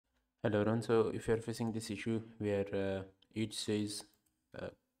Hello everyone. So if you're facing this issue where it says uh,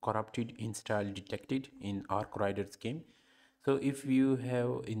 corrupted install detected in Arc Rider's game, so if you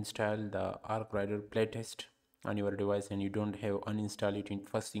have installed the Arc Rider playtest on your device and you don't have uninstall it,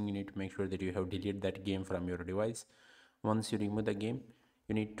 first thing you need to make sure that you have deleted that game from your device. Once you remove the game,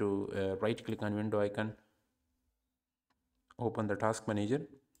 you need to right click on window icon, open the task manager.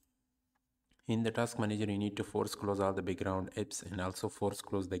 In the task manager, you need to force close all the background apps and also force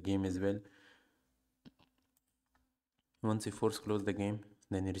close the game as well. Once you force close the game,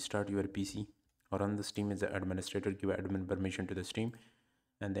 then you restart your PC or run the Steam as an administrator, give admin permission to the Steam.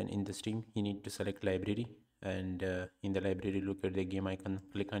 And then in the Steam, you need to select library, and in the library, look at the game icon,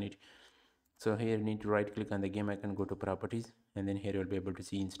 click on it. So here you need to right click on the game icon, go to properties, and then here you'll be able to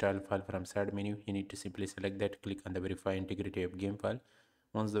see install file from side menu. You need to simply select that, click on the verify integrity of game file.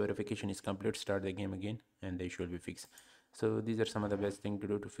 Once the verification is complete, start the game again and the issue will be fixed. So these are some of the best thing to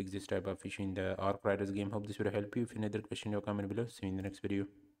do to fix this type of issue in the Arc Riders game. Hope this will help you. If you have any other question, comment below. See you in the next video.